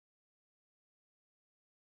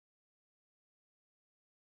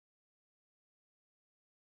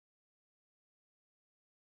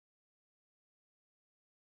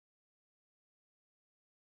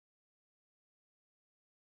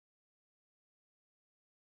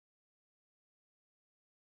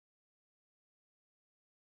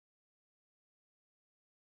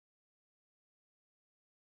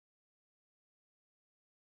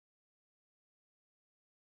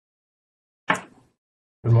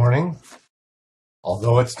Good morning.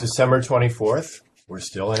 Although it's December 24th, we're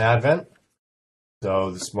still in Advent.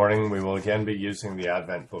 So this morning we will again be using the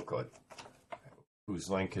Advent booklet,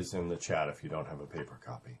 whose link is in the chat if you don't have a paper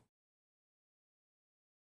copy.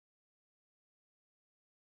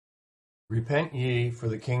 Repent ye, for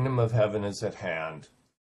the kingdom of heaven is at hand.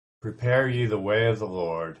 Prepare ye the way of the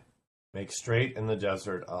Lord. Make straight in the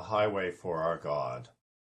desert a highway for our God.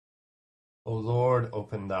 O Lord,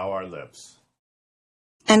 open thou our lips.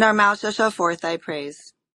 And our mouth shall show forth thy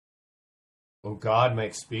praise. O God,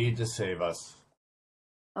 make speed to save us.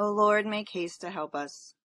 O Lord, make haste to help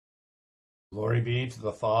us. Glory be to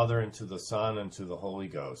the Father, and to the Son, and to the Holy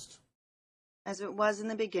Ghost. As it was in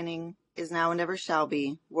the beginning, is now, and ever shall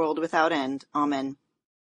be, world without end. Amen.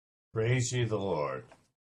 Praise ye the Lord.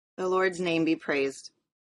 The Lord's name be praised.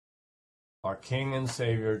 Our King and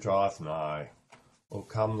Savior draweth nigh. O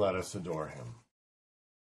come, let us adore him.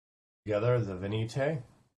 Together the Venite.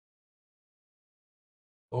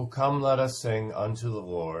 O come, let us sing unto the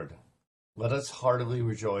Lord. Let us heartily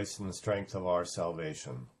rejoice in the strength of our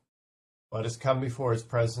salvation. Let us come before his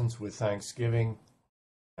presence with thanksgiving,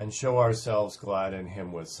 and show ourselves glad in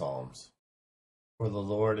him with psalms. For the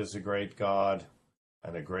Lord is a great God,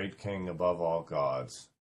 and a great King above all gods.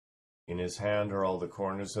 In his hand are all the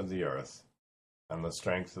corners of the earth, and the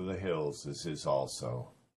strength of the hills is his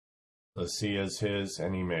also. The sea is his,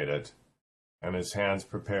 and he made it, and his hands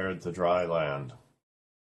prepared the dry land.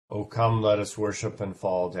 O come, let us worship and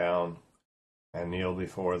fall down, and kneel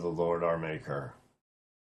before the Lord our Maker.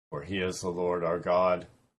 For he is the Lord our God,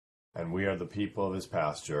 and we are the people of his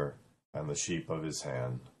pasture, and the sheep of his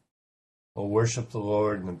hand. O worship the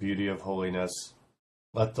Lord in the beauty of holiness.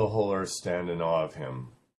 Let the whole earth stand in awe of him.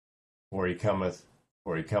 For he cometh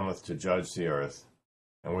to judge the earth,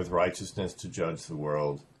 and with righteousness to judge the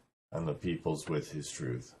world, and the peoples with his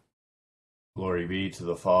truth. Glory be to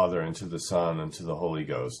the Father, and to the Son, and to the Holy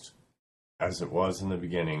Ghost, as it was in the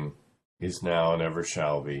beginning, is now, and ever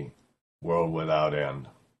shall be, world without end.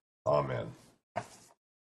 Amen. The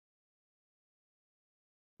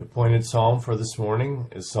appointed psalm for this morning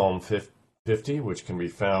is Psalm 50, which can be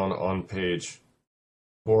found on page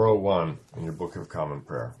 401 in your Book of Common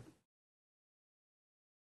Prayer.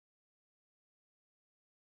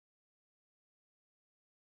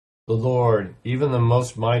 The Lord, even the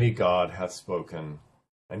most mighty God, hath spoken,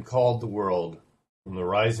 and called the world from the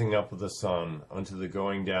rising up of the sun unto the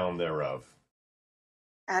going down thereof.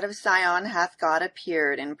 Out of Sion hath God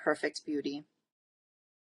appeared in perfect beauty.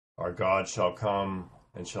 Our God shall come,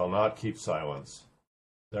 and shall not keep silence.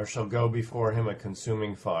 There shall go before him a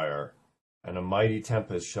consuming fire, and a mighty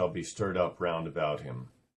tempest shall be stirred up round about him.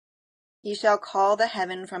 He shall call the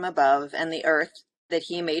heaven from above, and the earth, that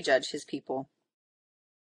he may judge his people.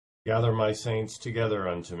 Gather my saints together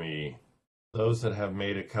unto me, those that have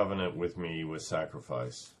made a covenant with me with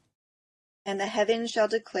sacrifice. And the heavens shall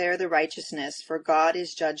declare the righteousness, for God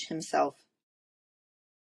is judge himself.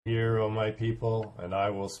 Hear, O my people, and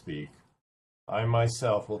I will speak. I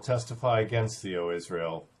myself will testify against thee, O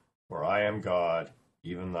Israel, for I am God,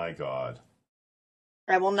 even thy God.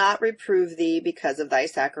 I will not reprove thee because of thy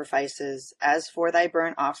sacrifices. As for thy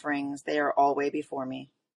burnt offerings, they are alway before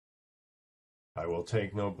me. I will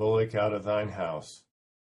take no bullock out of thine house,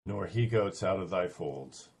 nor he-goats out of thy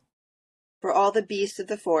folds. For all the beasts of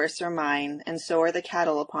the forest are mine, and so are the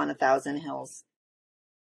cattle upon 1,000 hills.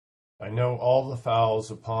 I know all the fowls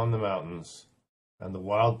upon the mountains, and the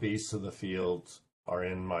wild beasts of the fields are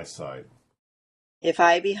in my sight. If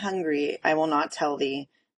I be hungry, I will not tell thee,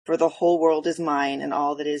 for the whole world is mine, and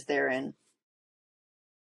all that is therein.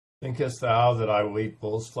 Thinkest thou that I will eat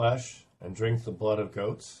bull's flesh, and drink the blood of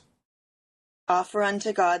goats? Offer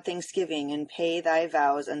unto God thanksgiving, and pay thy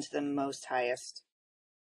vows unto the Most Highest.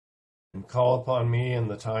 And call upon me in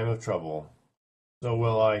the time of trouble. So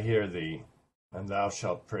will I hear thee, and thou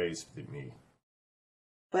shalt praise me.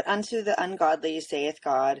 But unto the ungodly saith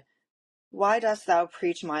God, Why dost thou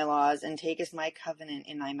preach my laws, and takest my covenant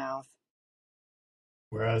in thy mouth?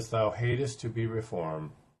 Whereas thou hatest to be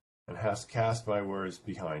reformed, and hast cast my words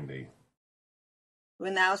behind thee.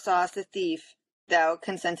 When thou sawest a thief, thou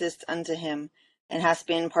consentest unto him, and hast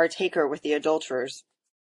been partaker with the adulterers.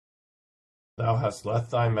 Thou hast let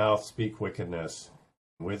thy mouth speak wickedness,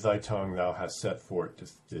 and with thy tongue thou hast set forth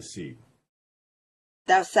deceit.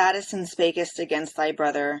 Thou sattest and spakest against thy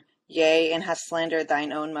brother, yea, and hast slandered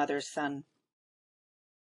thine own mother's son.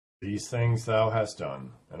 These things thou hast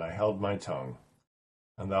done, and I held my tongue.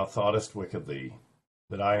 And thou thoughtest wickedly,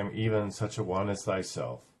 that I am even such a one as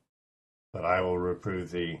thyself. But I will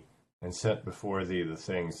reprove thee, and set before thee the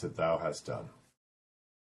things that thou hast done.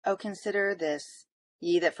 O consider this,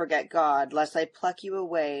 ye that forget God, lest I pluck you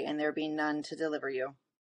away, and there be none to deliver you.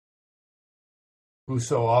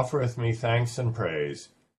 Whoso offereth me thanks and praise,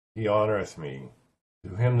 he honoureth me.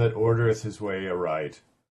 To him that ordereth his way aright,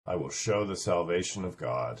 I will show the salvation of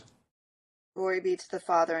God. Glory be to the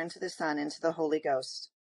Father, and to the Son, and to the Holy Ghost.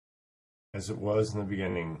 As it was in the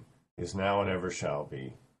beginning, is now, and ever shall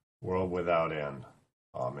be, world without end.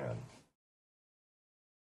 Amen.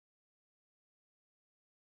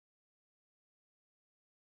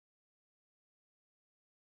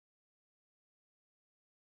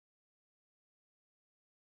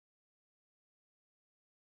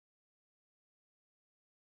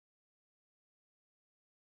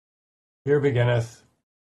 Here beginneth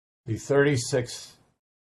the 36th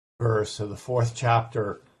verse of the 4th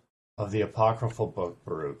chapter of the apocryphal book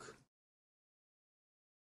Baruch.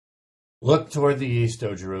 Look toward the east,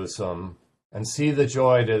 O Jerusalem, and see the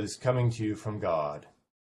joy that is coming to you from God.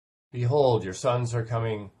 Behold, your sons are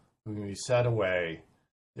coming, whom you set away.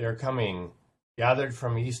 They are coming, gathered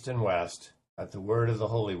from east and west, at the word of the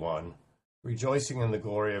Holy One, rejoicing in the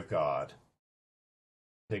glory of God.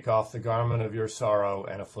 Take off the garment of your sorrow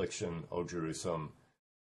and affliction, O Jerusalem,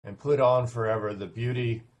 and put on forever the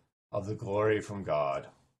beauty of the glory from God.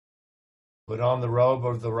 Put on the robe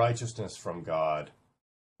of the righteousness from God.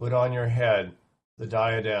 Put on your head the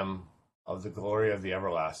diadem of the glory of the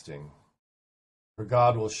everlasting. For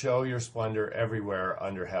God will show your splendor everywhere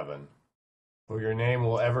under heaven. For your name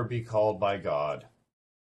will ever be called by God,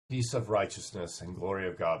 peace of righteousness and glory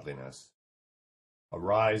of godliness.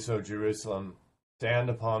 Arise, O Jerusalem,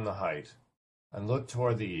 stand upon the height, and look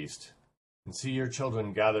toward the east, and see your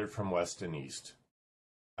children gathered from west and east.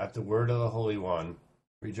 At the word of the Holy One,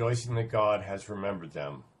 rejoicing that God has remembered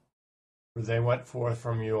them. For they went forth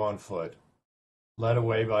from you on foot, led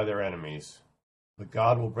away by their enemies, but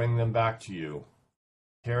God will bring them back to you,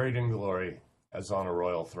 carried in glory as on a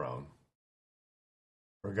royal throne.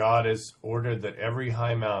 For God has ordered that every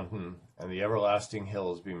high mountain and the everlasting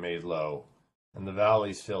hills be made low, and the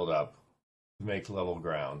valleys filled up, to make level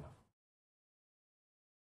ground,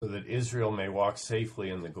 so that Israel may walk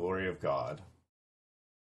safely in the glory of God.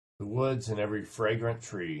 The woods and every fragrant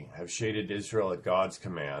tree have shaded Israel at God's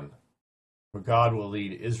command, for God will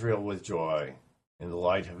lead Israel with joy in the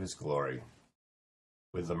light of his glory,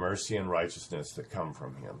 with the mercy and righteousness that come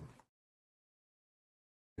from him.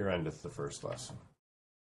 Here endeth the first lesson.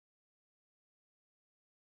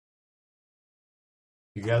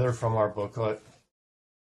 Together from our booklet,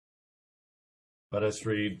 let us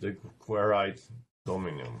read the Quaerite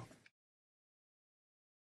Dominum.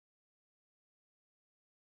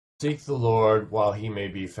 Seek the Lord while he may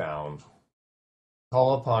be found.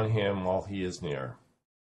 Call upon him while he is near.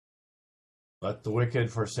 Let the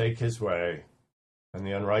wicked forsake his way, and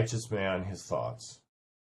the unrighteous man his thoughts.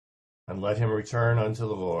 And let him return unto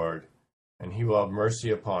the Lord, and he will have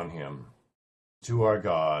mercy upon him, to our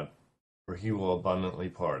God, for he will abundantly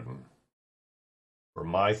pardon. For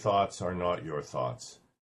my thoughts are not your thoughts,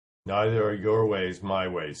 neither are your ways my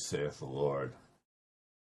ways, saith the Lord.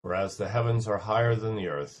 For as the heavens are higher than the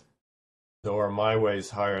earth, so are my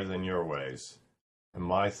ways higher than your ways, and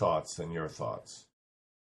my thoughts than your thoughts.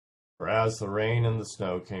 For as the rain and the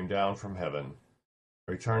snow came down from heaven,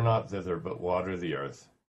 return not thither, but water the earth,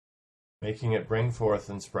 making it bring forth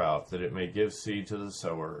and sprout, that it may give seed to the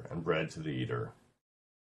sower and bread to the eater.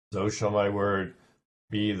 So shall my word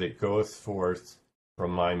be that goeth forth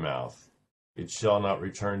from my mouth. It shall not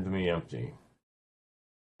return to me empty,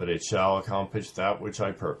 but it shall accomplish that which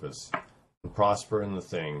I purpose, and prosper in the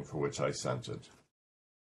thing for which I sent it.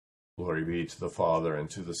 Glory be to the Father, and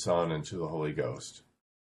to the Son, and to the Holy Ghost,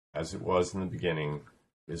 as it was in the beginning,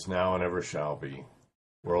 is now, and ever shall be,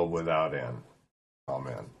 world without end.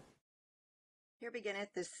 Amen. Here beginneth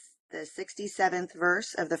the 67th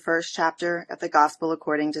verse of the first chapter of the Gospel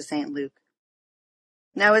according to St. Luke.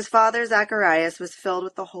 Now his father Zacharias was filled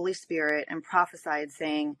with the Holy Spirit and prophesied,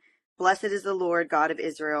 saying, Blessed is the Lord God of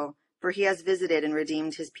Israel, for he has visited and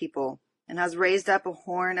redeemed his people, and has raised up a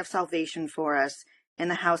horn of salvation for us in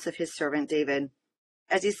the house of his servant David,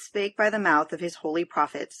 as he spake by the mouth of his holy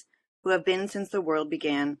prophets, who have been since the world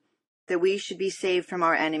began, that we should be saved from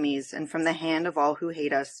our enemies and from the hand of all who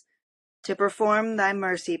hate us, to perform thy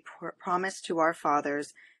mercy promised to our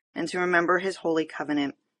fathers, and to remember his holy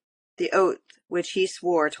covenant, the oath which he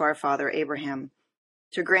swore to our father Abraham,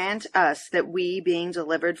 to grant us that we, being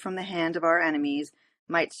delivered from the hand of our enemies,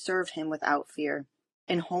 might serve him without fear,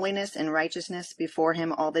 in holiness and righteousness before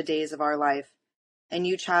him all the days of our life. And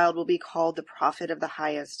you, child, will be called the prophet of the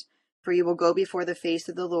highest, for you will go before the face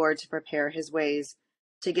of the Lord to prepare his ways,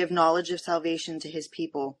 to give knowledge of salvation to his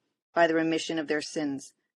people, by the remission of their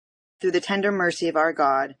sins, through the tender mercy of our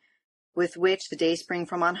God, with which the dayspring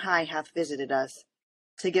from on high hath visited us,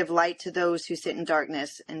 to give light to those who sit in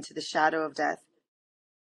darkness and to the shadow of death,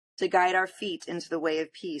 to guide our feet into the way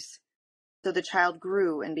of peace. So the child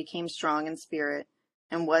grew and became strong in spirit,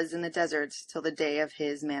 and was in the deserts till the day of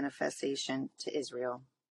his manifestation to Israel.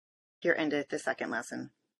 Here endeth the second lesson.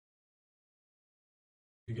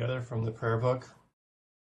 Together from the prayer book,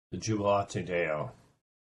 the Jubilate Deo.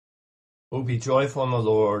 O be joyful in the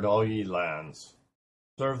Lord, all ye lands.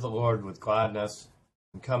 Serve the Lord with gladness,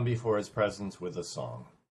 and come before his presence with a song.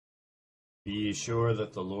 Be ye sure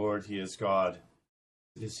that the Lord, he is God.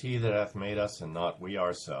 It is he that hath made us, and not we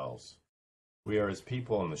ourselves. We are his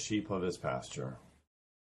people and the sheep of his pasture.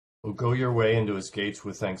 O go your way into his gates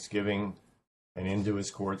with thanksgiving, and into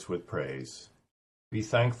his courts with praise. Be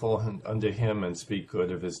thankful unto him, and speak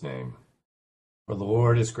good of his name. For the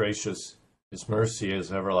Lord is gracious, his mercy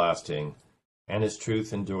is everlasting, and his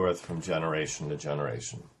truth endureth from generation to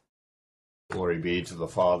generation. Glory be to the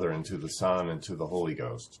Father, and to the Son, and to the Holy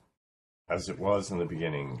Ghost, as it was in the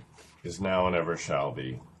beginning, is now, and ever shall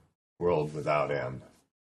be, world without end.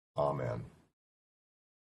 Amen.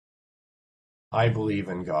 I believe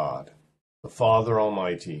in God, the Father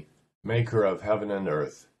Almighty, maker of heaven and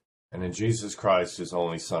earth, and in Jesus Christ, his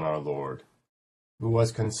only Son, our Lord, who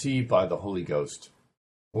was conceived by the Holy Ghost,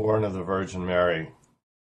 born of the Virgin Mary,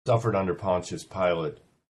 suffered under Pontius Pilate,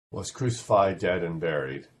 was crucified, dead, and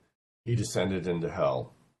buried. He descended into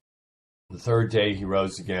hell. The third day he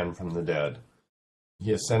rose again from the dead.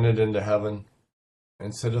 He ascended into heaven,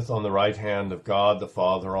 and sitteth on the right hand of God the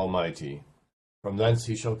Father Almighty. From thence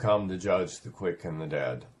he shall come to judge the quick and the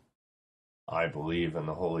dead. I believe in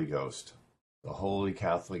the Holy Ghost, the Holy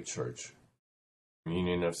Catholic Church,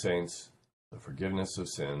 communion of saints, the forgiveness of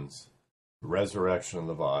sins, the resurrection of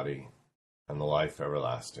the body, and the life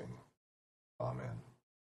everlasting. Amen.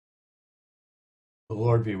 The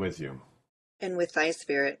Lord be with you. And with thy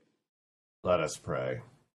spirit. Let us pray.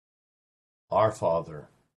 Our Father,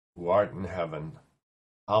 who art in heaven,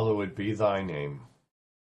 hallowed be thy name.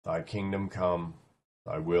 Thy kingdom come,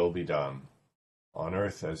 thy will be done, on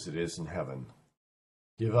earth as it is in heaven.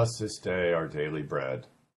 Give us this day our daily bread,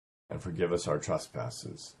 and forgive us our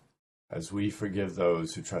trespasses, as we forgive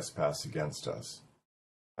those who trespass against us.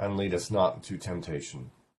 And lead us not into temptation,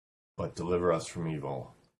 but deliver us from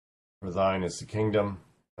evil. For thine is the kingdom,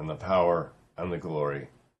 and the power, and the glory,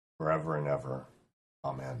 forever and ever.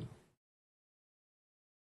 Amen.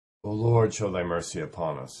 O Lord, show thy mercy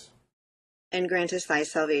upon us. And grant us thy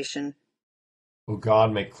salvation. O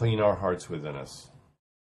God, make clean our hearts within us.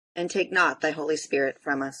 And take not thy Holy Spirit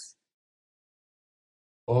from us.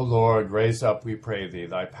 O Lord, raise up, we pray thee,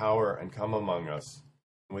 thy power, and come among us,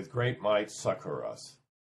 and with great might succor us,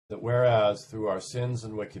 that whereas through our sins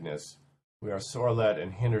and wickedness we are sore led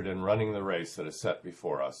and hindered in running the race that is set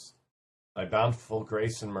before us, thy bountiful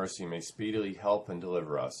grace and mercy may speedily help and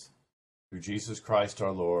deliver us. Through Jesus Christ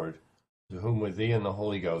our Lord, to whom with thee and the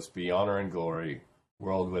Holy Ghost be honor and glory,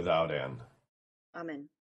 world without end. Amen.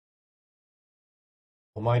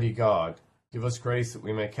 Almighty God, give us grace that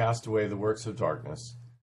we may cast away the works of darkness,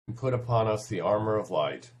 and put upon us the armor of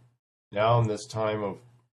light, now in this time of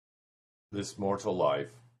this mortal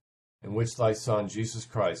life, in which thy Son Jesus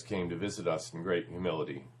Christ came to visit us in great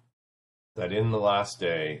humility, that in the last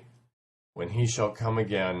day, when he shall come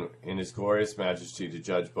again in his glorious majesty to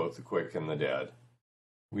judge both the quick and the dead,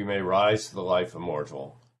 we may rise to the life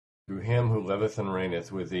immortal, through him who liveth and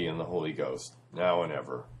reigneth with thee in the Holy Ghost, now and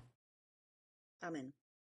ever. Amen.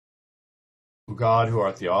 O God, who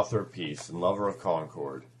art the author of peace and lover of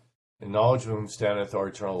concord, in knowledge of whom standeth our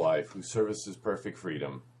eternal life, whose service is perfect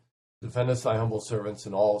freedom, defend us, thy humble servants,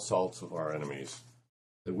 in all assaults of our enemies,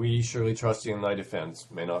 that we, surely trusting in thy defense,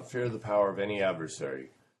 may not fear the power of any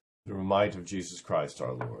adversary, through the might of Jesus Christ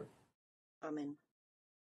our Lord. Amen.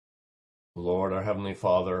 Lord, our heavenly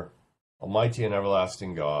Father, almighty and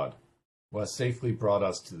everlasting God, who hast safely brought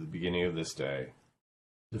us to the beginning of this day,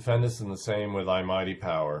 defend us in the same with thy mighty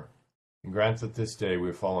power, and grant that this day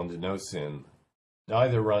we fall into no sin,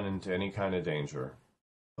 neither run into any kind of danger,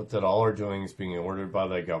 but that all our doings, being ordered by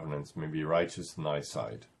thy governance, may be righteous in thy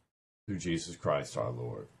sight, through Jesus Christ our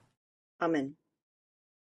Lord. Amen.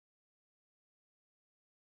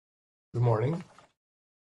 Good morning.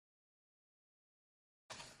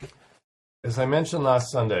 As I mentioned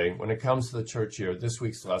last Sunday, when it comes to the church year, this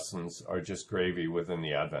week's lessons are just gravy within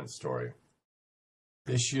the Advent story.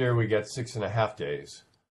 This year we get 6.5 days,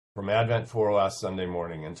 from Advent 4 last Sunday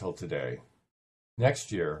morning until today.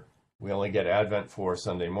 Next year, we only get Advent 4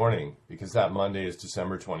 Sunday morning, because that Monday is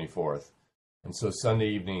December 24th, and so Sunday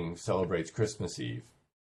evening celebrates Christmas Eve,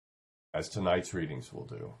 as tonight's readings will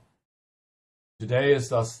do. Today is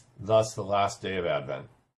thus the last day of Advent.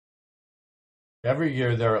 Every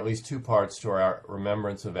year there are at least two parts to our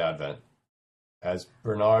remembrance of Advent, as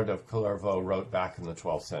Bernard of Clairvaux wrote back in the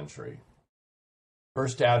 12th century.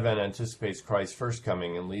 First Advent anticipates Christ's first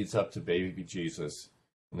coming and leads up to baby Jesus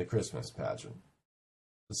in the Christmas pageant.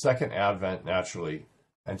 The second Advent, naturally,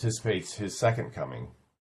 anticipates his second coming,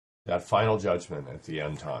 that final judgment at the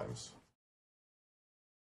end times.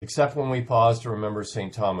 Except when we pause to remember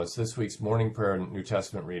St. Thomas, this week's morning prayer and New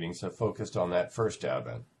Testament readings have focused on that first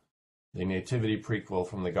Advent, the Nativity prequel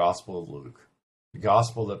from the Gospel of Luke, the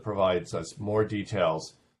Gospel that provides us more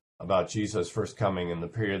details about Jesus' first coming and the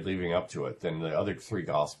period leading up to it than the other three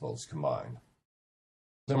Gospels combined.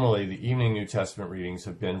 Similarly, the evening New Testament readings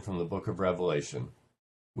have been from the book of Revelation,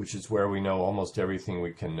 which is where we know almost everything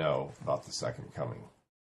we can know about the second coming.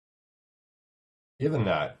 Given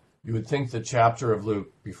that, you would think the chapter of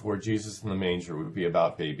Luke before Jesus in the manger would be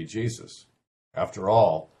about baby Jesus. After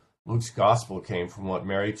all, Luke's gospel came from what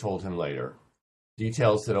Mary told him later,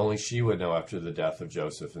 details that only she would know after the death of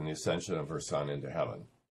Joseph and the ascension of her son into heaven.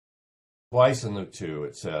 Twice in Luke 2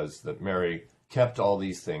 it says that Mary kept all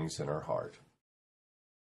these things in her heart.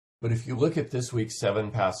 But if you look at this week's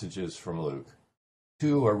 7 passages from Luke,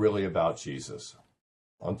 2 are really about Jesus.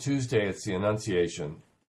 On Tuesday it's the Annunciation,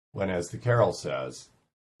 when, as the carol says,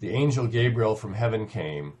 the angel Gabriel from heaven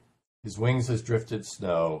came, his wings as drifted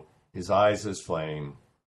snow, his eyes as flame.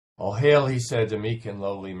 All hail, he said to meek and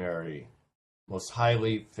lowly Mary, most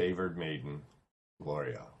highly favored maiden,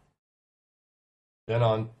 Gloria. Then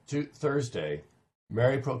on Thursday,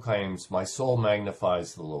 Mary proclaims, my soul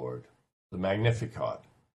magnifies the Lord, the Magnificat,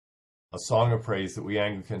 a song of praise that we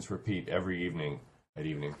Anglicans repeat every evening at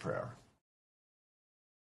evening prayer.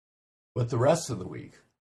 But the rest of the week,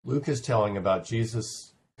 Luke is telling about Jesus'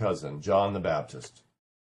 cousin, John the Baptist.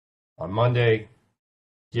 On Monday,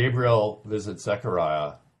 Gabriel visits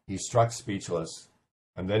Zechariah. He's struck speechless,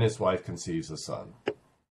 and then his wife conceives a son.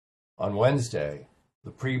 On Wednesday, the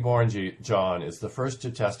preborn John is the first to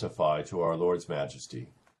testify to our Lord's majesty,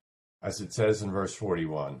 as it says in verse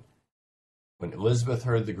 41, when Elizabeth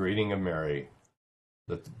heard the greeting of Mary,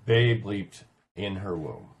 that the babe leaped in her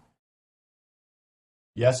womb.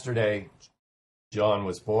 Yesterday, John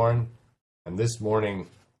was born, and this morning,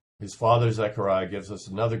 his father Zechariah gives us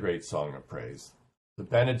another great song of praise, the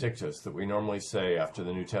Benedictus that we normally say after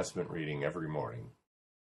the New Testament reading every morning.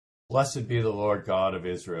 Blessed be the Lord God of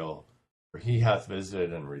Israel, for he hath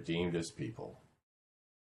visited and redeemed his people.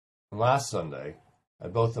 And last Sunday,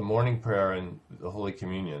 at both the morning prayer and the Holy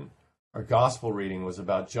Communion, our gospel reading was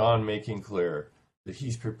about John making clear that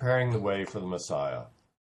he's preparing the way for the Messiah,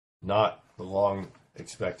 not the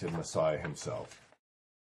long-expected Messiah himself.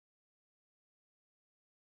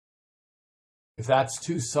 If that's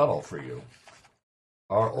too subtle for you,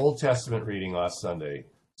 our Old Testament reading last Sunday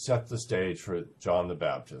set the stage for John the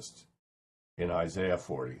Baptist in Isaiah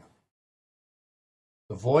 40.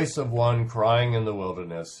 The voice of one crying in the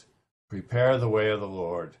wilderness, prepare the way of the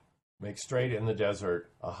Lord, make straight in the desert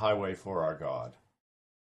a highway for our God.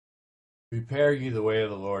 Prepare ye the way of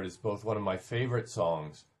the Lord is both one of my favorite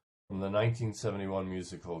songs from the 1971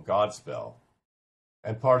 musical Godspell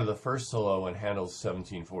and part of the first solo in Handel's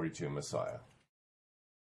 1742 Messiah.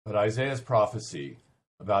 But Isaiah's prophecy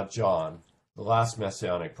about John, the last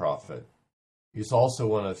messianic prophet, is also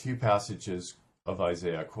one of the few passages of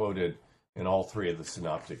Isaiah quoted in all 3 of the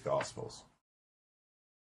synoptic Gospels.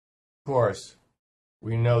 Of course,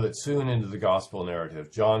 we know that soon into the Gospel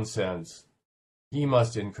narrative, John says, he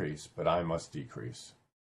must increase, but I must decrease.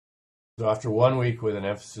 So after 1 week with an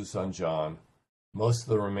emphasis on John, most of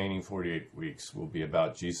the remaining 48 weeks will be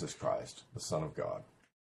about Jesus Christ, the Son of God.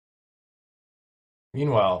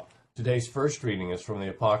 Meanwhile, today's first reading is from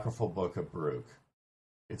the apocryphal book of Baruch.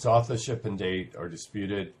 Its authorship and date are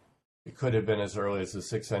disputed. It could have been as early as the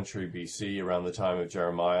 6th century BC, around the time of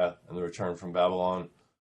Jeremiah and the return from Babylon,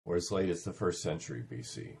 or as late as the 1st century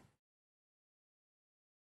BC.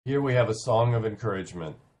 Here we have a song of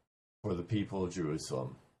encouragement for the people of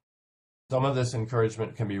Jerusalem. Some of this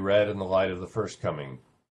encouragement can be read in the light of the first coming,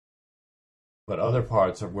 but other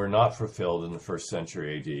parts were not fulfilled in the 1st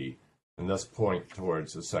century AD, and thus point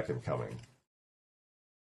towards the second coming.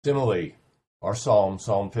 Similarly, our psalm,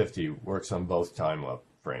 Psalm 50, works on both time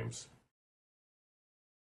frames.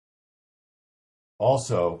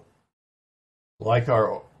 Also, like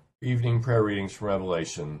our evening prayer readings from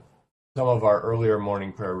Revelation, some of our earlier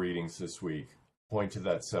morning prayer readings this week point to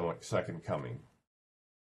that second coming.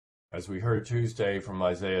 As we heard Tuesday from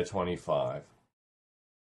Isaiah 25,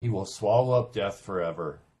 he will swallow up death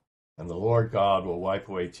forever, and the Lord God will wipe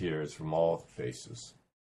away tears from all faces.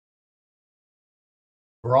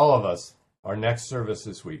 For all of us, Our next service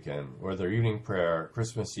this weekend, whether evening prayer,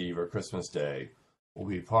 Christmas Eve, or Christmas Day, will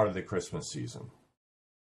be part of the Christmas season.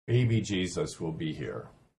 Baby Jesus will be here.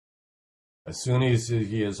 As soon as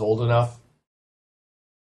he is old enough,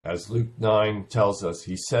 as Luke 9 tells us,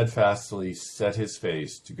 he steadfastly set his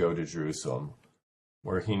face to go to Jerusalem,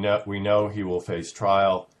 where we know he will face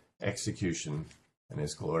trial, execution, and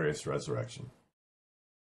his glorious resurrection.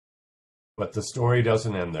 But the story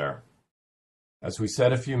doesn't end there. As we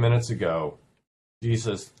said a few minutes ago,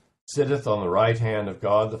 Jesus sitteth on the right hand of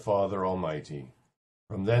God the Father Almighty.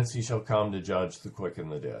 From thence he shall come to judge the quick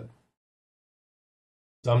and the dead.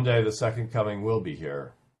 Someday the second coming will be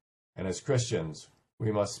here, and as Christians,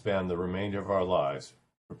 we must spend the remainder of our lives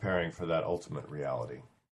preparing for that ultimate reality.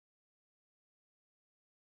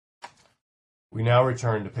 We now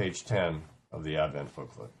return to page 10 of the Advent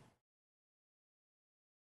booklet.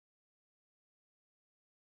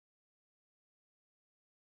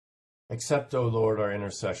 Accept, O Lord, our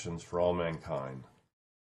intercessions for all mankind.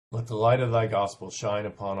 Let the light of thy gospel shine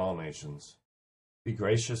upon all nations. Be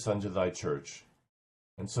gracious unto thy church,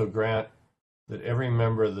 and so grant that every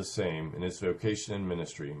member of the same in his vocation and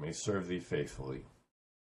ministry may serve thee faithfully.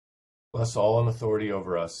 Bless all in authority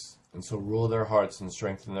over us, and so rule their hearts and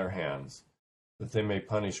strengthen their hands, that they may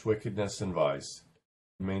punish wickedness and vice,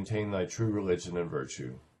 and maintain thy true religion and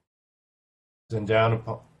virtue. Send down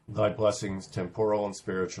upon thy blessings, temporal and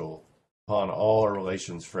spiritual, upon all our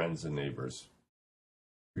relations, friends, and neighbors.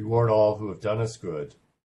 Reward all who have done us good,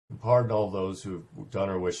 and pardon all those who have done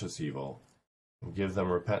or wish us evil, and give them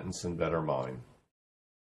repentance and better mind.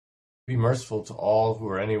 Be merciful to all who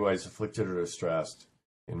are anyways afflicted or distressed,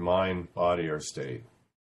 in mind, body, or state.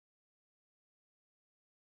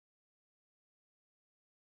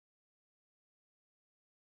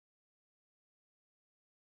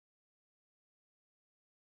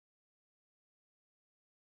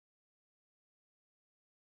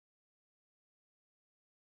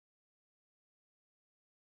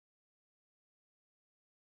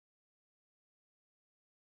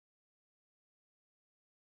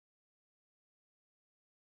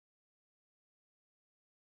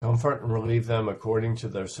 Comfort and relieve them according to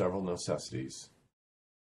their several necessities.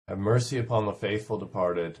 Have mercy upon the faithful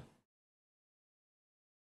departed,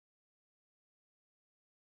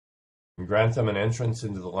 and grant them an entrance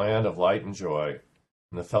into the land of light and joy,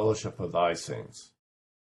 and the fellowship of thy saints.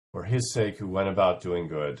 For his sake who went about doing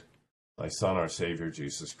good, thy Son, our Savior,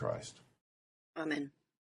 Jesus Christ. Amen.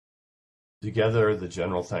 Together the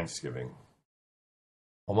general thanksgiving.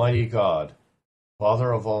 Almighty God,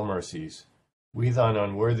 Father of all mercies, we thine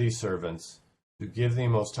unworthy servants, do give thee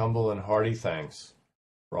most humble and hearty thanks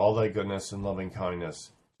for all thy goodness and loving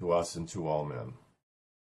kindness to us and to all men.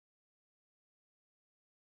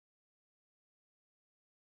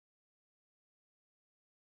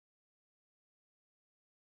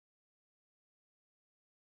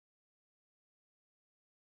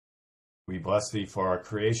 We bless thee for our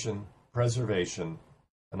creation, preservation,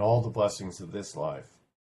 and all the blessings of this life,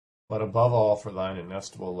 but above all for thine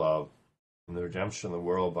inestimable love and the redemption of the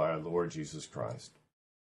world by our Lord Jesus Christ,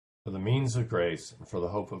 for the means of grace and for the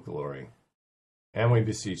hope of glory. And we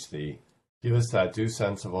beseech thee, give us that due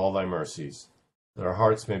sense of all thy mercies, that our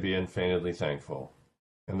hearts may be unfeignedly thankful,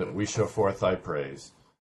 and that we show forth thy praise,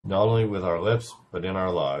 not only with our lips, but in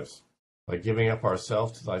our lives, by giving up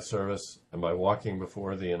ourselves to thy service, and by walking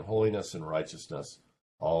before thee in holiness and righteousness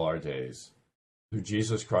all our days. Through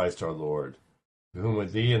Jesus Christ our Lord, to whom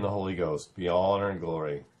with thee and the Holy Ghost be all honor and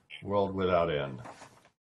glory, world without end.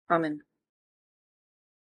 Amen.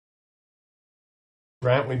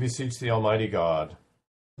 Grant, we beseech thee, Almighty God,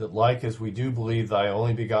 that like as we do believe thy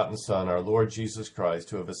only begotten Son, our Lord Jesus Christ,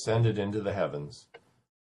 to have ascended into the heavens,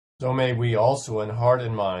 so may we also in heart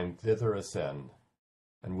and mind thither ascend,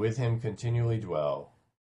 and with him continually dwell,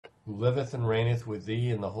 who liveth and reigneth with thee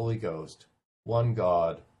in the Holy Ghost, one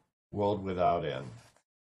God, world without end.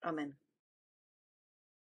 Amen.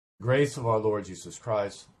 The grace of our Lord Jesus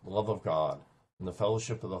Christ, the love of God, and the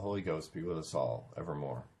fellowship of the Holy Ghost be with us all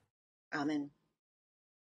evermore. Amen.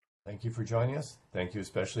 Thank you for joining us. Thank you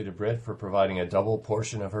especially to Britt for providing a double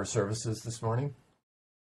portion of her services this morning.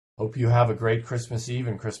 Hope you have a great Christmas Eve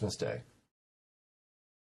and Christmas Day.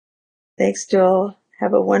 Thanks, Joel.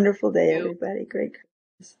 Have a wonderful day, everybody. Great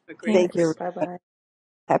Christmas. Thank you. Bye-bye.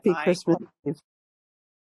 Happy Bye. Christmas Eve.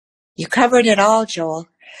 You covered it all, Joel.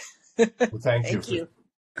 Well, thank Thank you.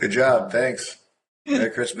 Good job. Thanks. Merry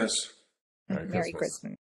Christmas. Merry Merry Christmas.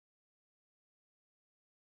 Christmas.